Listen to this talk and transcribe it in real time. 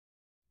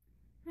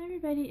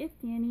everybody, it's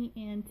Danny,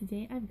 and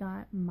today I've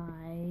got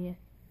my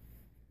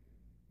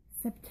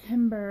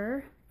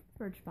September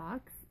birchbox,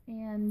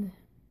 and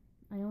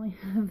I only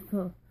have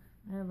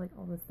like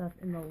all the stuff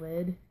in the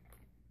lid,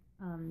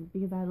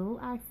 because I had a little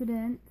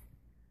accident.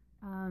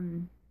 I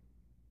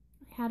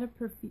had a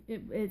perfume,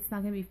 it's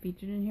not going to be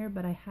featured in here,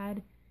 but I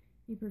had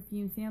a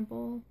perfume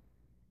sample,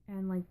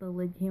 and like the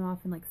lid came off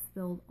and like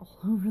spilled all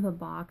over the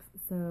box,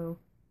 so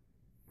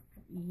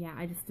yeah,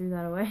 I just threw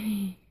that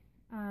away.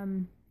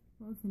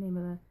 What was the name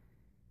of the,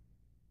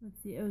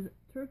 let's see, it was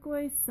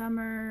Turquoise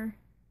Summer,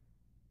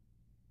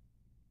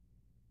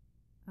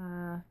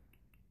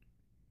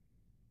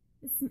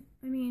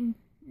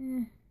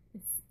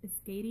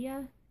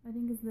 Escadia, I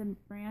think is the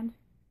brand,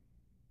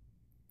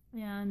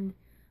 and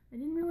I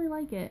didn't really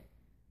like it.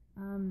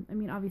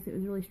 Obviously it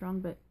was really strong,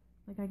 but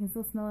like I can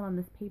still smell it on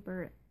this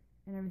paper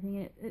and everything.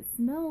 It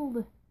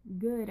smelled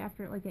good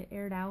after it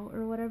aired out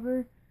or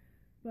whatever,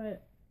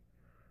 but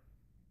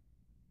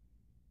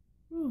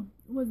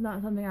was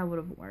not something I would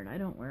have worn. I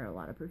don't wear a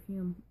lot of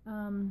perfume.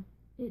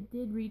 It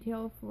did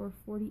retail for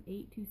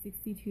 $48 to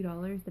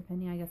 $62,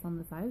 depending, I guess, on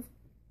the size.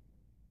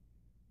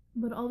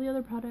 But all the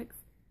other products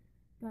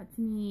got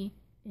to me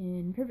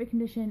in perfect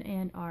condition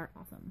and are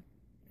awesome.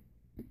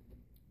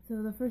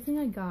 So the first thing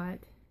I got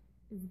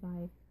is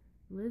by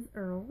Liz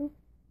Earle.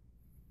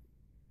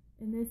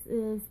 And this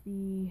is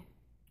the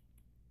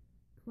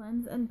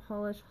Cleanse and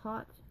Polish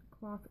Hot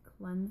Cloth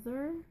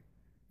Cleanser.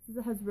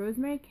 It has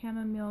rosemary,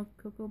 chamomile,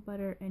 cocoa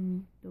butter,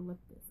 and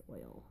eucalyptus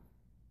oil.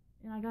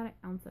 And I got an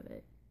ounce of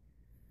it.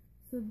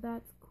 So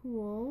that's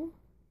cool.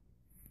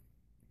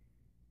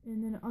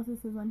 And then it also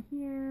says on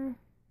here,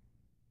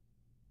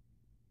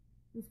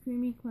 this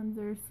creamy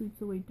cleanser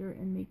sweeps away dirt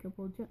and makeup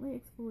while gently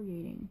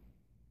exfoliating.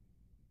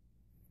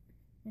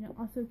 And it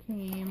also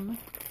came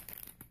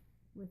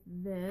with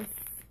this,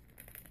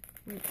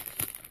 which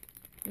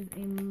is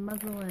a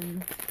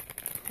muslin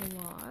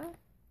cloth.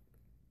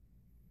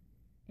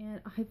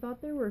 And I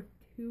thought there were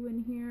two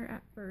in here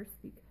at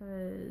first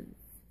because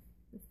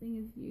this thing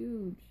is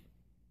huge.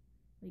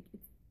 Like,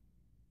 it's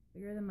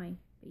bigger than my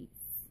face.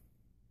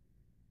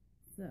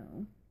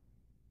 So,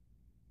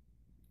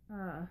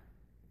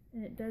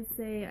 and it does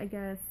say, I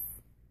guess,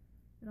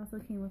 it also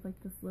came with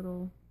like this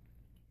little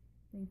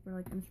thing for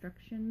like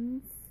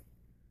instructions.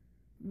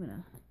 I'm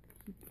gonna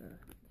keep the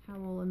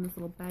towel in this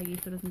little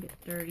baggie so it doesn't get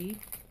dirty.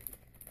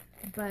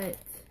 But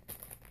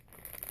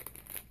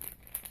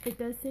it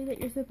does say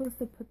that you're supposed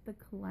to put the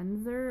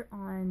cleanser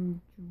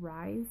on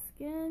dry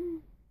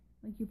skin.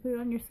 Like, you put it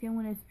on your skin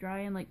when it's dry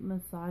and like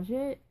massage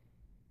it.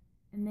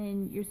 And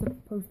then you're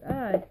supposed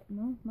to,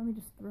 well, let me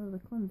just throw the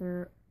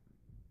cleanser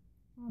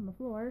on the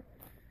floor.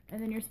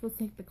 And then you're supposed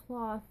to take the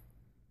cloth,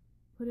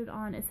 put it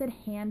on, it said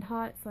hand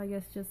hot, so I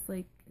guess just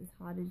like as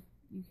hot as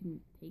you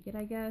can take it,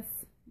 I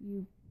guess.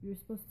 You're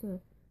supposed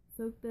to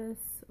soak this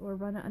or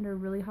run it under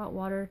really hot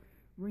water,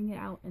 wring it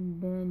out,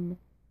 and then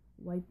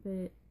wipe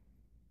it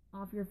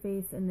off your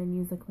face, and then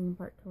use a clean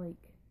part to,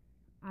 like,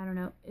 I don't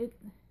know, it's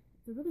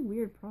a really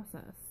weird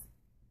process.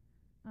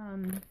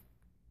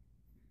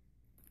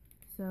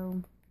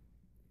 So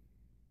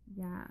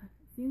yeah,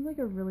 seems like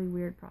a really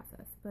weird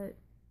process, but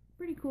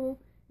pretty cool.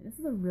 And this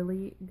is a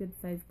really good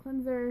size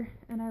cleanser,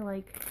 and I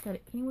like that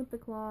it came with the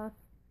cloth,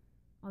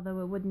 although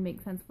it wouldn't make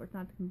sense for it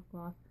not to come with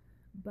cloth,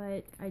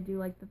 but I do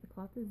like that the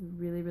cloth is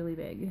really, really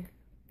big.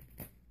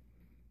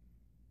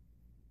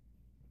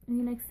 And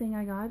the next thing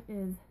I got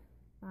is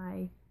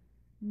by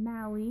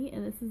Mally,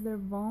 and this is their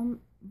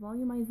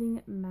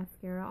volumizing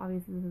mascara.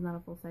 Obviously this is not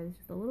a full size, it's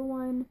just a little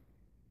one,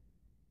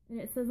 and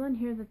it says on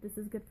here that this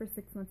is good for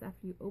 6 months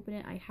after you open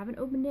it. I haven't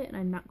opened it, and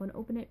I'm not going to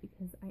open it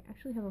because I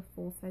actually have a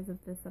full size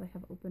of this that I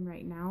have open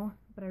right now,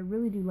 but I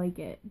really do like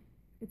it.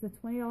 It's a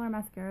 $20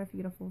 mascara if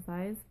you get a full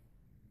size.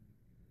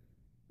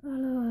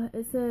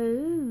 It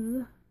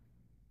says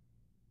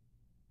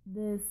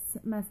this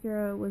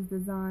mascara was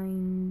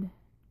designed,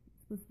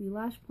 supposed to be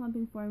lash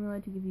plumping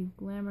formula to give you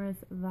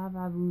glamorous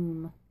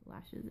va-va-voom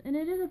lashes. And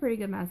it is a pretty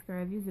good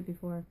mascara. I've used it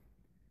before.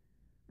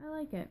 I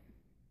like it.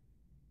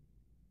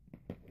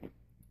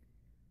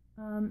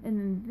 And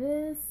then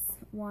this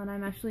one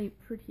I'm actually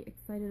pretty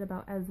excited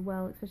about as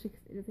well, especially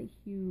because it is a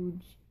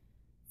huge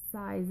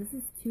size. This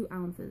is 2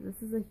 ounces.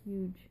 This is a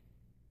huge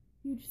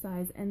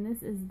size. And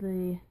this is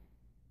the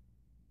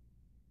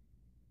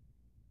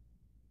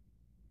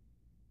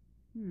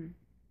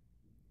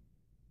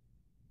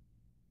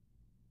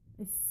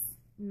it's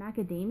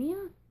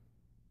macadamia?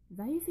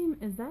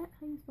 Is that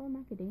how you spell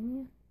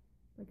macadamia?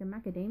 Like a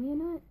macadamia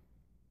nut?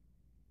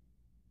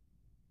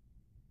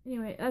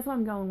 Anyway, that's what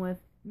I'm going with.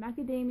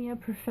 Macadamia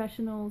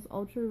Professionals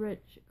Ultra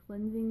Rich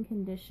Cleansing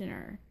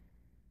Conditioner.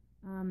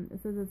 It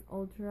says it's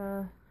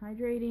ultra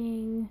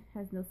hydrating,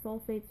 has no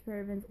sulfates,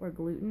 parabens, or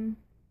gluten.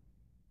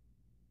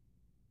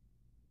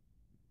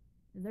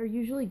 Is there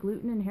usually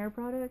gluten in hair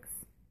products?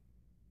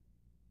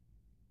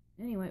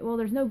 Anyway, well,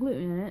 there's no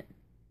gluten in it.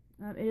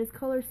 It is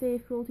color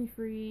safe, cruelty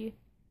free.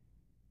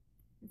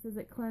 It says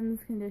it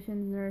cleanses,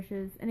 conditions,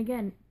 nourishes, and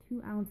again,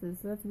 2 ounces,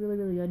 so that's really,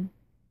 really good.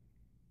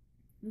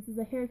 This is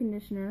a hair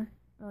conditioner,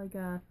 like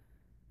a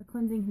a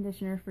cleansing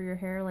conditioner for your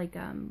hair, like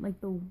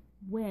the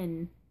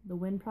Win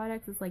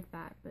products is like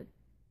that, but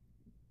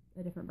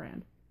a different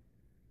brand.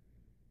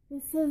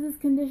 It says this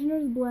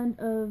conditioner's blend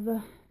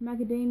of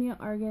macadamia,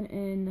 argan,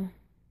 and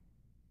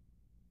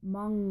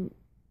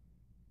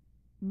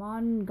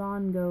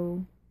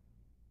mongongo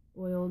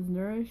oils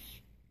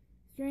nourish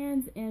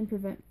strands and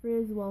prevent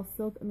frizz, while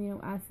silk,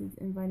 amino acids,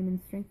 and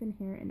vitamins strengthen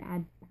hair and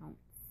add bounce.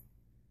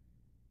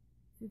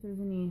 See if there's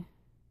any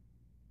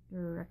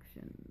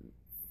directions.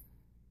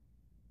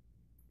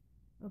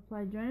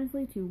 Apply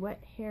generously to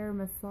wet hair,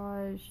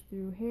 massage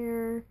through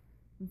hair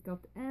from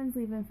scalp to ends,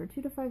 leave in for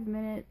 2 to 5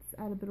 minutes,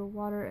 add a bit of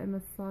water and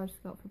massage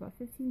scalp for about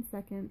 15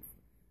 seconds.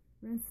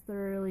 Rinse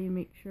thoroughly,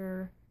 make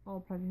sure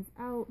all product is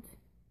out.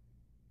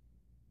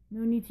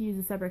 No need to use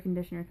a separate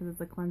conditioner because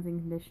it's a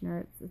cleansing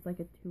conditioner. It's like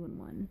a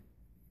 2-in-1.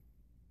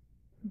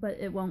 But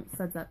it won't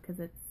suds up because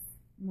it's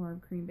more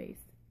cream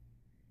based.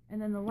 And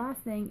then the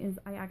last thing is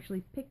I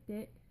actually picked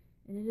it,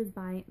 and it is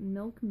by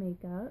Milk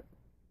Makeup,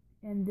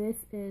 and this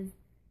is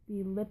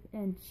the lip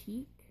and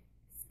cheek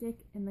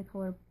stick in the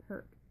color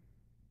Perk.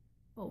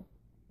 Oh,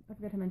 I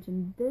forgot to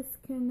mention, this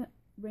can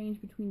range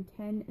between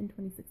 $10 and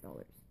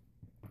 $26.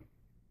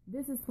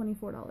 This is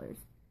 $24.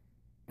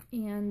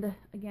 And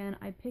again,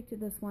 I picked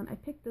this one. I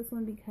picked this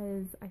one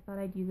because I thought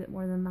I'd use it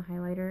more than the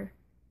highlighter.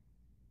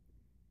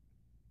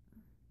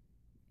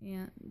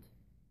 And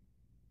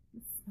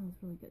this smells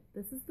really good.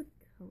 This is the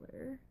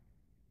color.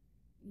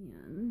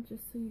 And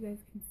just so you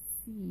guys can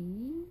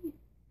see,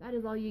 that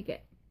is all you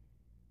get.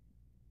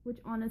 Which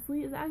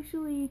honestly is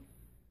actually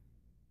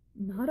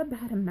not a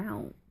bad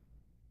amount.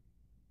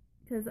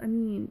 Because, I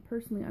mean,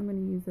 personally, I'm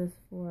going to use this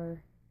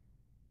for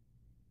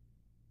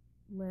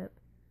lip.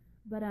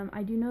 But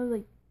I do know,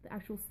 like, the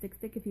actual stick,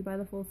 if you buy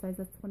the full size,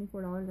 that's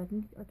 $24. I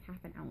think like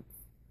half an ounce.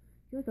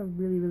 I feel like a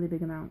really, really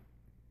big amount.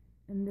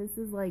 And this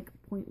is like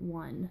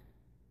 0.1.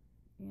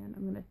 And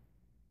I'm going to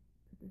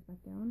put this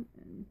back down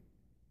and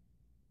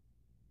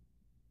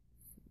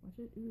swatch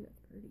it. Ooh,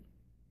 that's pretty.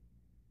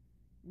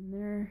 And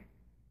there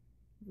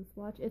is a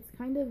swatch. It's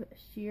kind of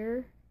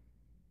sheer,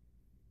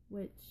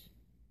 which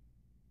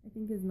I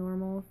think is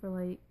normal for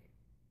like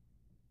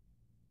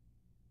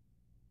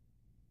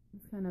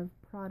this kind of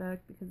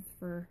product because it's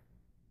for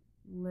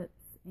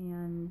lips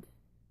and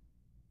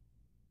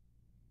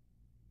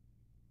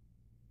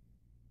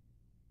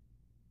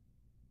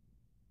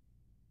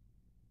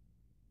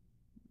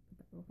put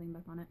that little thing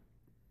back on it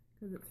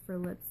because it's for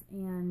lips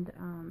and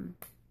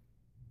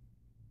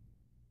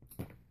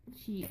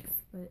cheeks,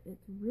 but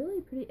it's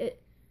really pretty.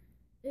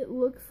 It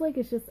looks like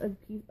it's just a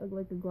piece of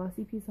like a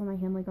glossy piece on my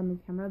hand, like on the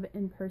camera, but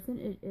in person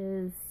it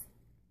is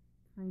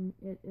a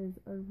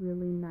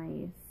really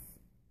nice,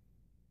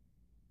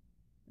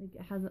 like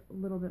it has a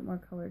little bit more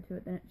color to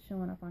it than it's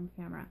showing up on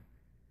camera.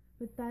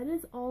 But that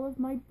is all of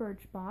my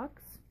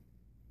Birchbox.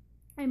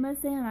 I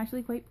must say I'm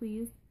actually quite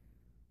pleased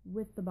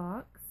with the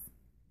box.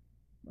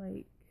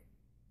 Like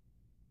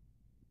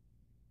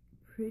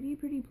pretty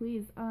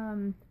pleased.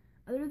 Other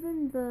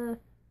than the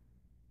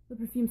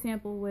perfume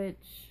sample,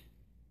 which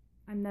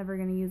I'm never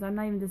gonna use. I'm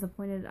not even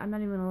disappointed. I'm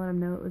not even gonna let them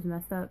know it was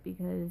messed up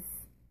because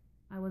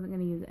I wasn't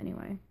gonna use it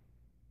anyway.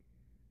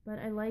 But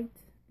I liked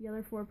the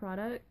other 4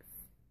 products.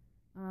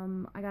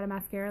 I got a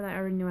mascara that I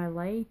already knew I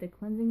liked, a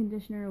cleansing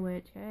conditioner,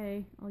 which,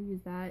 hey, I'll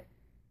use that.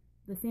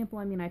 The sample,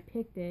 I mean, I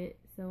picked it,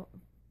 so,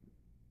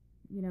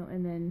 you know,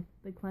 and then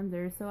the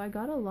cleanser. So I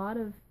got a lot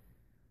of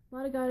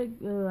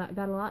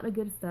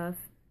good stuff.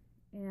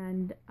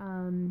 And,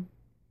 in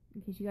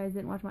case you guys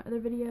didn't watch my other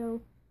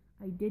video,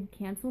 I did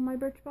cancel my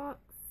Birchbox.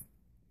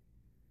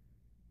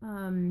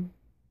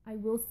 I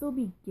will still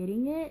be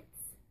getting it,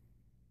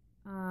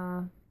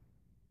 until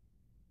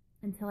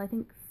I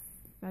think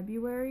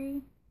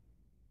February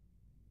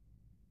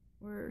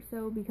or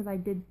so, because I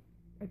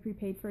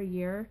prepaid for a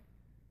year.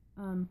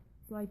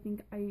 So I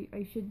think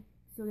I should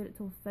still get it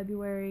till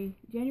January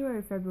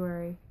or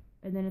February,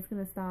 and then it's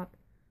gonna stop.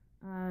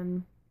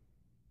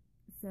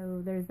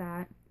 So there's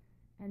that.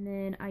 And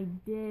then I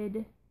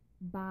did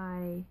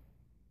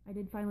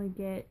finally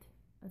get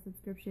a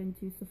subscription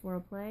to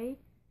Sephora Play.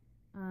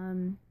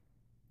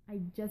 I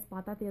just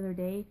bought that the other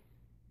day,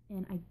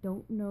 and I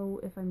don't know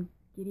if I'm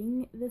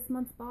getting this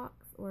month's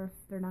box or if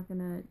they're not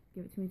gonna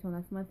give it to me till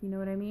next month. You know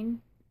what I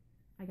mean?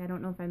 Like, I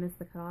don't know if I missed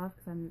the cutoff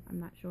because I'm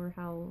not sure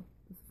how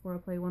the Sephora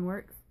Play one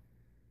works.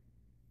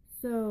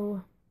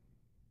 So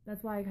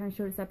that's why I kind of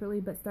showed it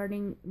separately. But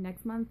starting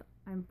next month,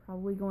 I'm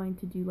probably going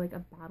to do like a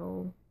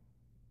battle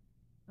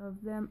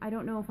of them. I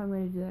don't know if I'm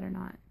going to do that or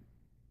not.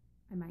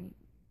 I might.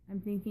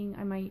 I'm thinking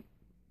I might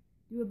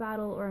do a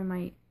battle or I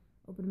might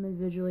open them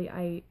individually.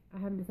 I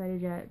haven't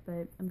decided yet,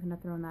 but I'm kind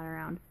of throwing that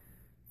around.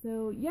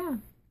 So yeah,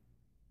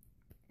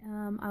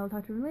 I will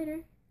talk to you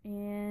later,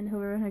 and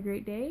hope everyone had a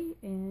great day,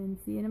 and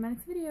see you in my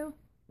next video.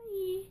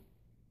 Bye!